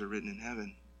names are written in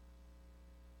heaven.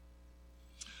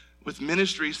 With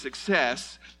ministry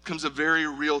success comes a very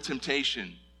real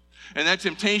temptation. And that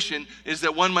temptation is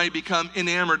that one might become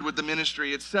enamored with the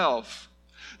ministry itself,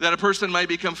 that a person might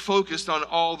become focused on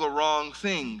all the wrong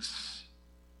things.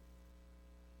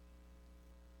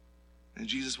 And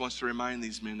Jesus wants to remind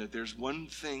these men that there's one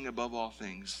thing above all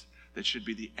things that should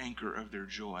be the anchor of their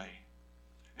joy.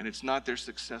 And it's not their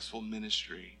successful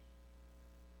ministry.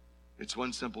 It's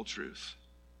one simple truth.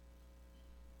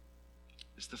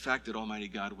 It's the fact that Almighty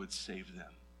God would save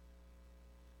them.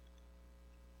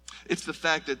 It's the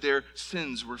fact that their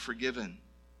sins were forgiven.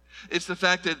 It's the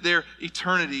fact that their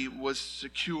eternity was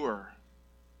secure.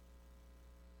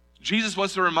 Jesus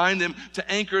wants to remind them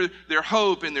to anchor their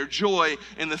hope and their joy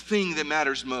in the thing that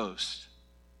matters most.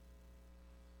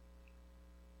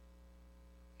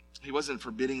 He wasn't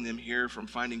forbidding them here from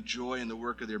finding joy in the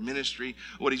work of their ministry.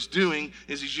 What he's doing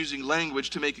is he's using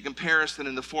language to make a comparison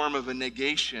in the form of a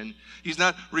negation. He's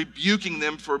not rebuking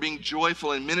them for being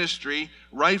joyful in ministry.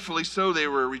 Rightfully so, they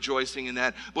were rejoicing in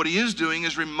that. What he is doing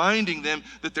is reminding them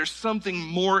that there's something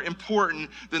more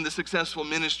important than the successful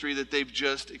ministry that they've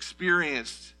just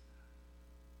experienced.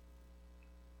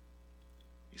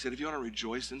 He said, if you want to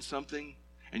rejoice in something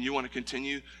and you want to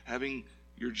continue having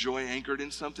your joy anchored in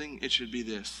something, it should be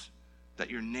this: that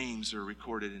your names are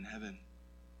recorded in heaven.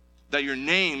 That your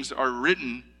names are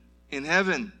written in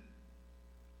heaven.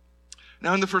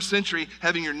 Now, in the first century,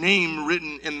 having your name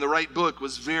written in the right book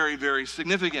was very, very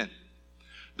significant.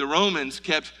 The Romans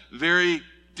kept very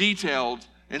detailed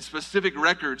and specific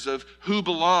records of who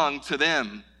belonged to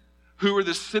them, who were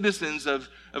the citizens of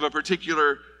a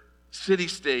particular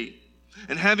city-state.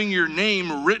 And having your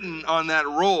name written on that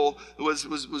roll was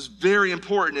very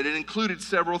important. And it included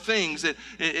several things. It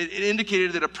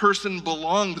indicated that a person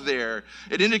belonged there.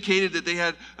 It indicated that they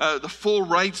had the full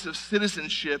rights of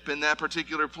citizenship in that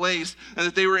particular place, and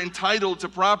that they were entitled to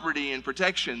property and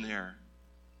protection there.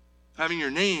 Having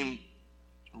your name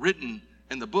written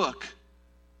in the book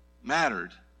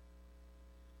mattered.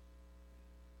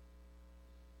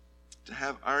 To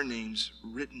have our names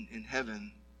written in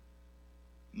heaven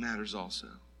matters also.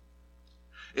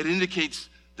 It indicates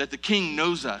that the king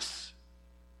knows us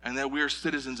and that we are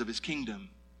citizens of his kingdom.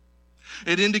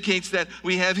 It indicates that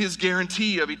we have his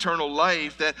guarantee of eternal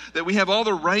life, that we have all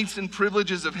the rights and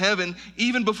privileges of heaven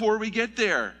even before we get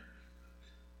there.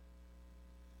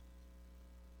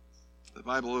 The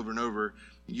Bible over and over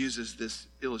uses this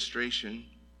illustration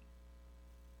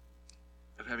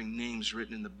of having names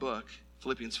written in the book.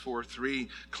 Philippians 4:3,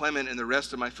 Clement and the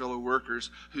rest of my fellow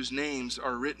workers whose names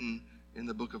are written in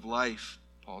the book of life,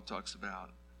 Paul talks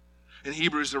about. In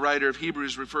Hebrews, the writer of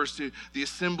Hebrews refers to the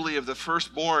assembly of the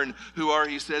firstborn who are,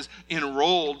 he says,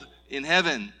 enrolled in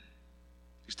heaven.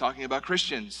 He's talking about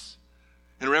Christians.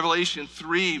 In Revelation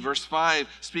 3, verse 5,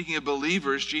 speaking of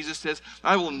believers, Jesus says,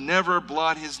 I will never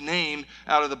blot his name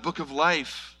out of the book of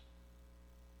life.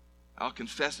 I'll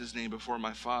confess his name before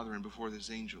my Father and before his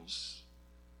angels.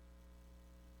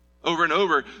 Over and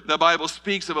over, the Bible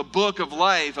speaks of a book of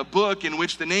life, a book in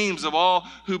which the names of all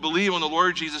who believe on the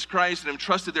Lord Jesus Christ and have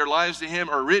entrusted their lives to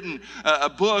him are written. A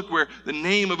book where the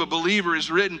name of a believer is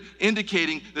written,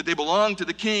 indicating that they belong to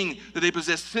the king, that they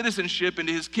possess citizenship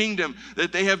into his kingdom,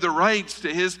 that they have the rights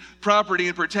to his property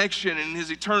and protection and his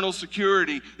eternal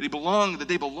security, that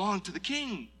they belong to the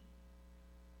king,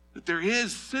 that they're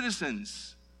his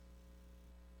citizens,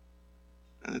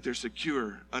 and that they're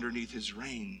secure underneath his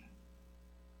reign.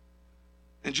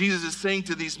 And Jesus is saying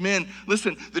to these men,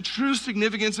 listen, the true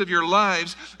significance of your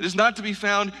lives is not to be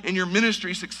found in your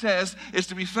ministry success. It's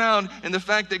to be found in the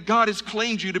fact that God has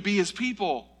claimed you to be his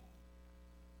people.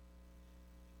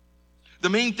 The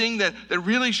main thing that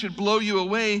really should blow you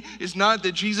away is not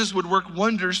that Jesus would work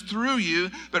wonders through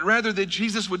you, but rather that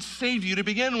Jesus would save you to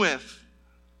begin with.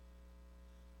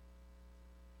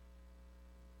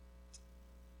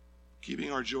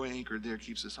 Keeping our joy anchored there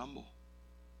keeps us humble.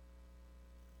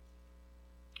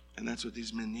 And that's what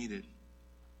these men needed.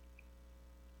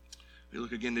 We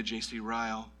look again to J.C.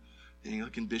 Ryle, the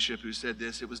Anglican bishop, who said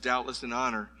this: it was doubtless an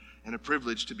honor and a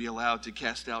privilege to be allowed to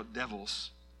cast out devils.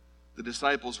 The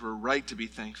disciples were right to be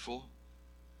thankful,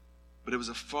 but it was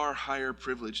a far higher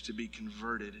privilege to be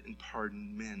converted and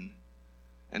pardoned men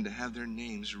and to have their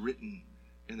names written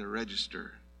in the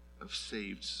register of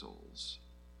saved souls.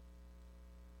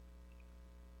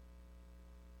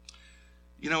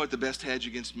 You know what the best hedge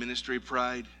against ministry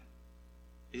pride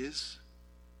is?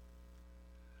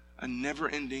 A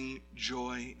never-ending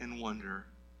joy and wonder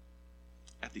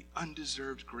at the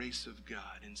undeserved grace of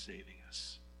God in saving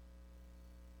us.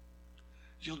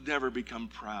 You'll never become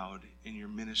proud in your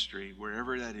ministry,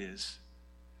 wherever that is,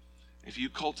 if you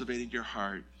cultivate in your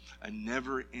heart a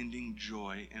never-ending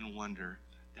joy and wonder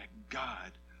that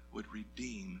God would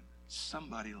redeem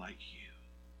somebody like you.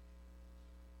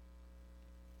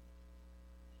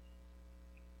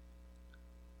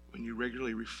 When you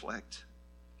regularly reflect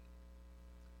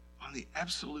on the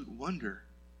absolute wonder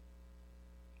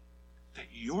that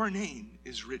your name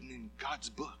is written in God's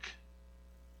book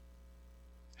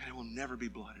and it will never be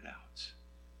blotted out.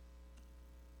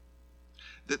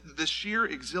 The sheer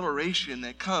exhilaration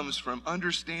that comes from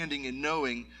understanding and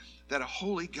knowing that a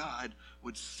holy God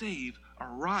would save a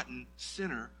rotten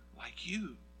sinner like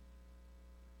you.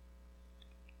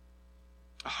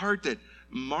 A heart that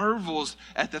marvels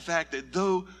at the fact that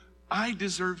though I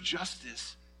deserve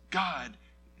justice, God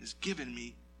has given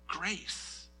me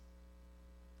grace.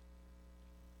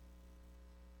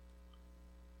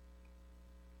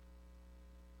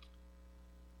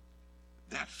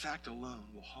 That fact alone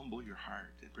will humble your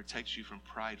heart and protect you from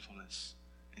pridefulness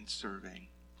in serving,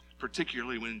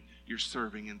 particularly when you're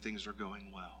serving and things are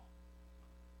going well.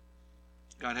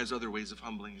 God has other ways of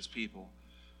humbling his people.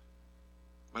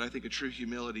 But I think a true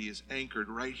humility is anchored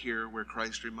right here where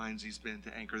Christ reminds these men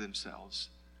to anchor themselves.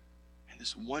 And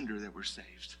this wonder that we're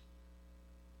saved.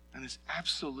 And this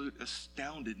absolute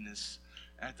astoundedness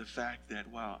at the fact that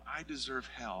while I deserve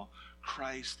hell,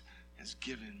 Christ has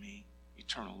given me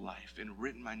eternal life and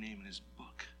written my name in his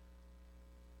book.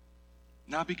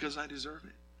 Not because I deserve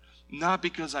it. Not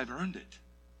because I've earned it.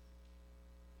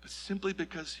 But simply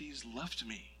because he's loved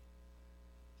me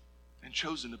and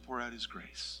chosen to pour out his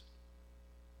grace.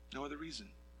 No other reason.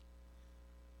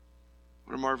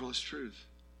 What a marvelous truth.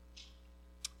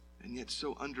 And yet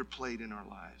so underplayed in our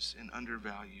lives and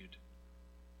undervalued.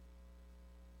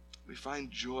 We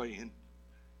find joy in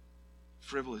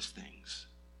frivolous things.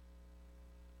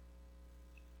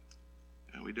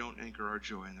 And we don't anchor our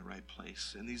joy in the right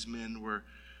place. And these men were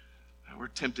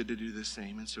tempted to do the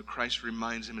same. And so Christ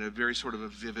reminds them in a very sort of a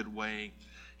vivid way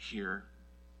here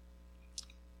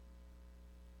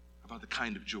about the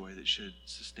kind of joy that should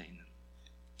sustain them.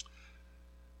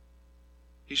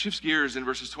 He shifts gears in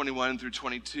verses 21 through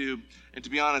 22. And to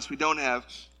be honest, we don't have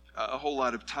a whole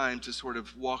lot of time to sort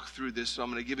of walk through this. So I'm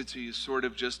going to give it to you sort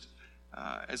of just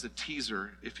as a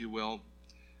teaser, if you will.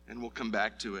 And we'll come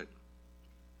back to it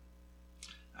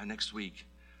next week.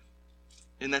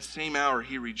 In that same hour,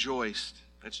 he rejoiced,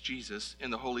 that's Jesus,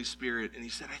 in the Holy Spirit. And he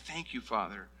said, I thank you,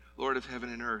 Father, Lord of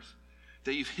heaven and earth,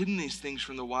 that you've hidden these things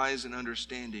from the wise and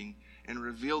understanding and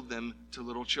revealed them to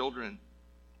little children.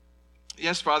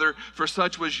 Yes, Father, for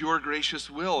such was your gracious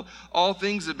will. All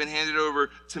things have been handed over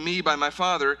to me by my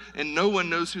Father, and no one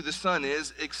knows who the Son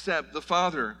is except the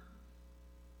Father.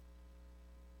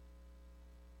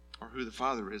 Or who the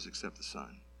Father is except the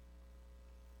Son.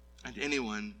 And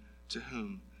anyone to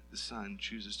whom the Son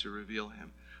chooses to reveal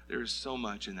him. There is so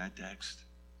much in that text.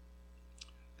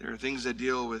 There are things that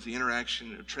deal with the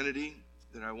interaction of Trinity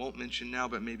that I won't mention now,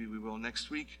 but maybe we will next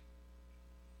week.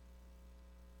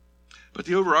 But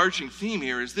the overarching theme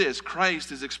here is this: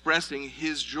 Christ is expressing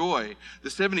his joy. The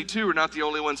 72 are not the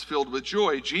only ones filled with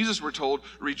joy. Jesus, we're told,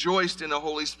 rejoiced in the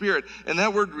Holy Spirit. And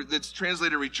that word that's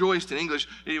translated rejoiced in English,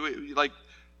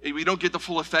 we don't get the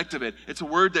full effect of it. It's a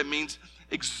word that means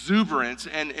exuberance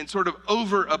and sort of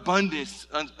overabundance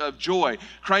of joy.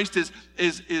 Christ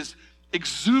is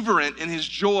exuberant in his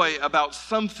joy about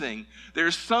something.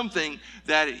 There's something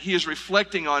that he is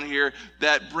reflecting on here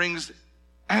that brings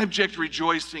abject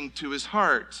rejoicing to his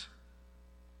heart.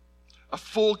 A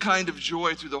full kind of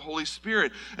joy through the Holy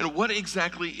Spirit. And what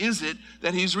exactly is it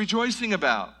that he's rejoicing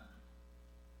about?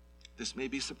 This may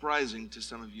be surprising to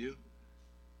some of you.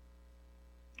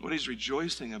 What he's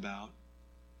rejoicing about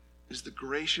is the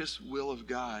gracious will of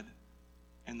God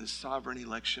and the sovereign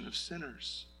election of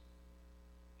sinners.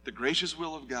 The gracious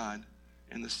will of God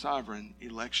and the sovereign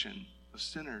election of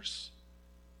sinners.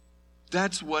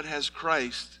 That's what has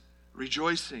Christ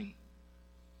rejoicing.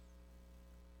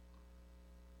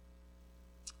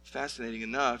 Fascinating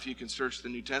enough, you can search the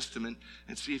New Testament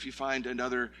and see if you find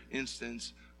another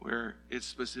instance where it's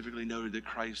specifically noted that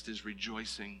Christ is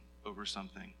rejoicing over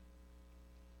something.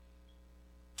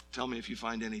 Tell me if you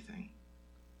find anything.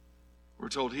 We're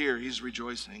told here he's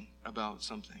rejoicing about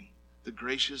something. The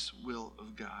gracious will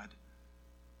of God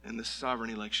and the sovereign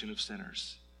election of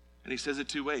sinners. And he says it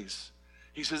two ways.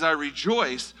 He says, I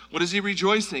rejoice. What is he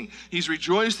rejoicing? He's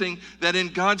rejoicing that in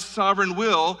God's sovereign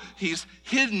will, he's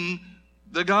hidden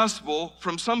the gospel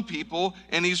from some people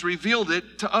and he's revealed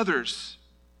it to others.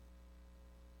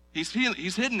 He's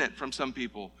hidden it from some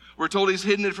people. We're told he's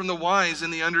hidden it from the wise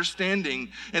and the understanding,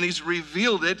 and he's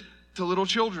revealed it to little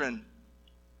children.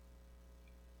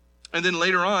 And then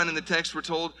later on in the text, we're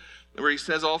told where he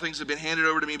says, all things have been handed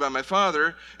over to me by my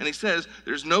Father. And he says,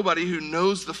 there's nobody who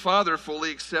knows the Father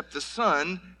fully except the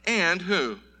Son, and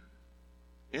who?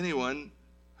 Anyone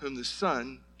whom the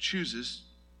Son chooses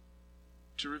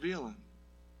to reveal him.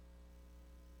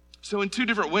 So in two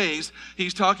different ways,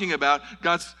 he's talking about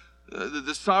God's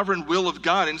the sovereign will of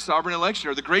God in sovereign election,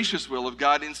 or the gracious will of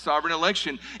God in sovereign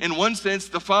election. In one sense,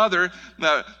 the Father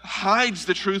hides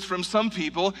the truth from some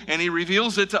people and he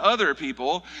reveals it to other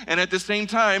people. And at the same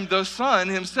time, the Son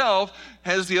himself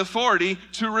has the authority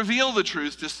to reveal the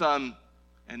truth to some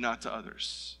and not to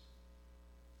others.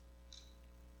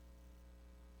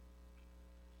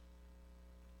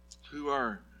 Who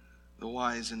are the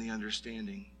wise and the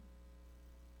understanding,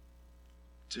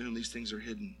 to whom these things are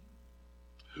hidden?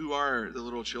 Who are the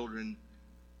little children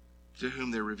to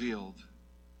whom they're revealed?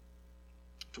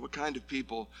 To what kind of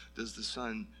people does the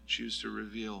Son choose to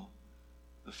reveal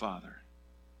the Father?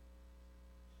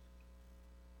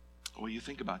 Well, you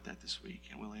think about that this week,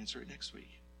 and we'll answer it next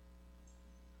week.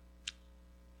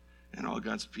 And all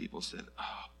God's people said,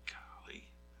 oh, golly.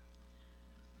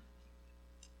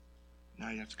 Now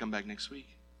you have to come back next week.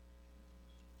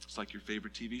 It's like your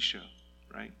favorite TV show,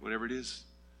 right? Whatever it is.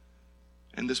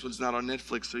 And this one's not on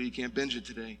Netflix, so you can't binge it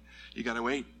today. You got to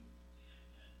wait.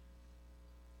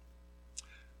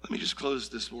 Let me just close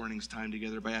this morning's time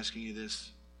together by asking you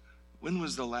this. When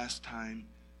was the last time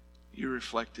you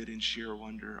reflected in sheer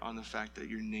wonder on the fact that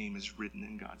your name is written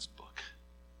in God's book?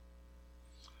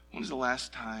 When was the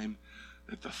last time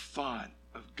that the thought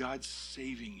of God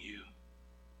saving you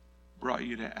brought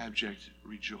you to abject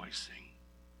rejoicing?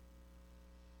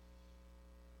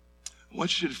 What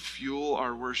should fuel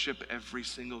our worship every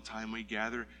single time we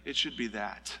gather? It should be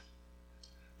that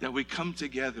we come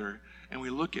together and we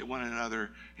look at one another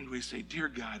and we say, dear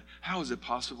God, how is it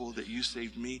possible that you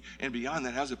saved me? And beyond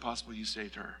that, how is it possible you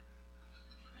saved her?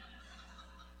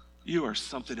 You are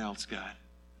something else, God.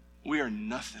 We are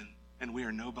nothing and we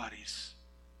are nobodies.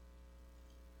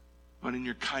 But in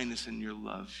your kindness and your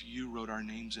love, you wrote our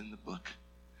names in the book.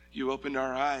 You opened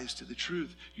our eyes to the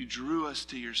truth. You drew us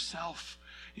to yourself.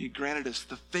 You granted us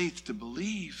the faith to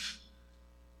believe.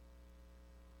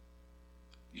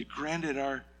 You granted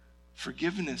our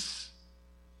forgiveness.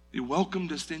 You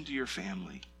welcomed us into your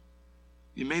family.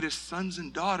 You made us sons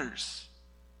and daughters.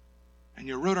 And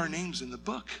you wrote our names in the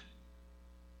book.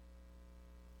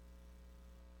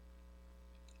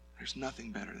 There's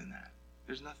nothing better than that.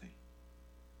 There's nothing.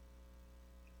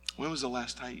 When was the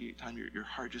last time your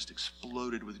heart just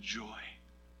exploded with joy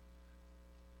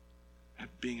at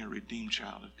being a redeemed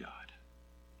child of God?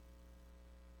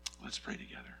 Let's pray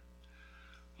together.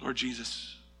 Lord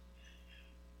Jesus,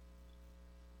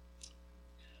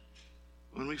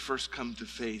 when we first come to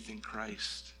faith in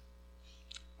Christ,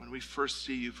 when we first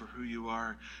see you for who you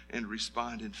are and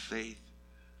respond in faith,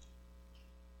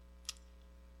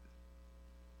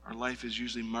 our life is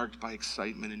usually marked by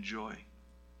excitement and joy.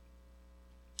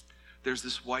 There's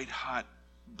this white-hot,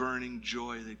 burning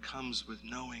joy that comes with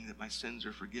knowing that my sins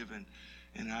are forgiven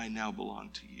and I now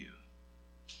belong to you.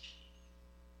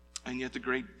 And yet the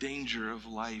great danger of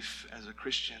life as a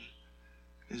Christian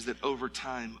is that over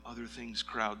time, other things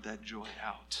crowd that joy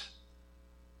out.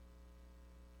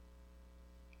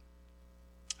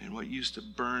 And what used to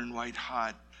burn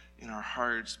white-hot in our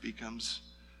hearts becomes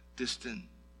distant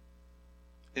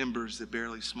embers that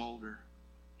barely smolder.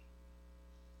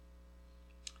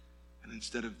 And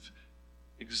instead of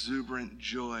exuberant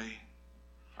joy,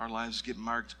 our lives get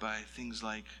marked by things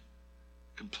like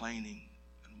complaining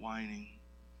and whining,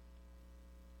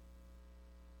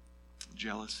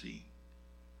 jealousy,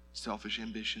 selfish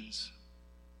ambitions,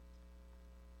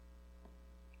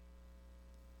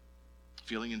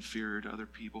 feeling inferior to other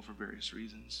people for various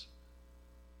reasons.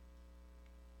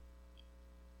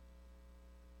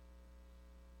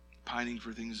 Pining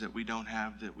for things that we don't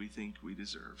have that we think we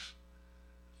deserve.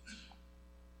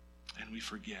 And we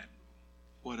forget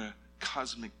what a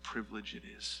cosmic privilege it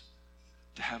is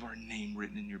to have our name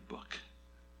written in your book.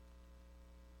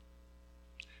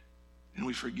 And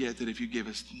we forget that if you give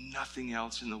us nothing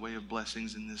else in the way of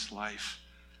blessings in this life,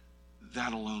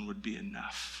 that alone would be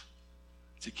enough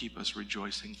to keep us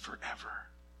rejoicing forever.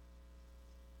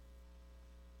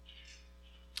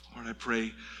 Lord, I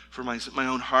pray for my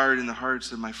own heart and the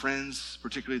hearts of my friends,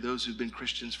 particularly those who've been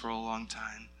Christians for a long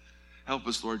time. Help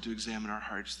us, Lord, to examine our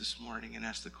hearts this morning and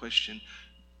ask the question,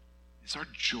 is our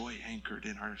joy anchored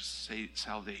in our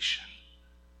salvation?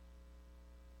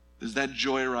 Does that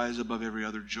joy rise above every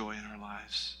other joy in our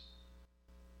lives?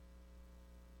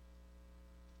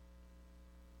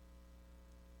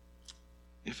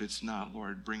 If it's not,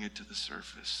 Lord, bring it to the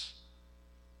surface.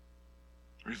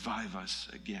 Revive us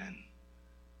again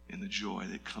in the joy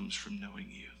that comes from knowing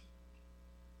you.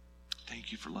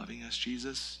 Thank you for loving us,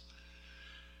 Jesus.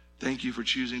 Thank you for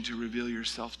choosing to reveal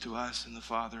yourself to us in the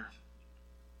Father.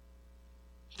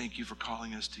 Thank you for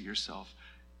calling us to yourself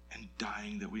and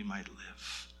dying that we might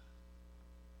live.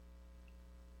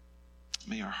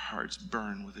 May our hearts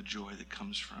burn with the joy that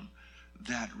comes from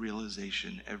that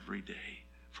realization every day.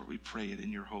 For we pray it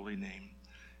in your holy name.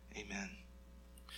 Amen.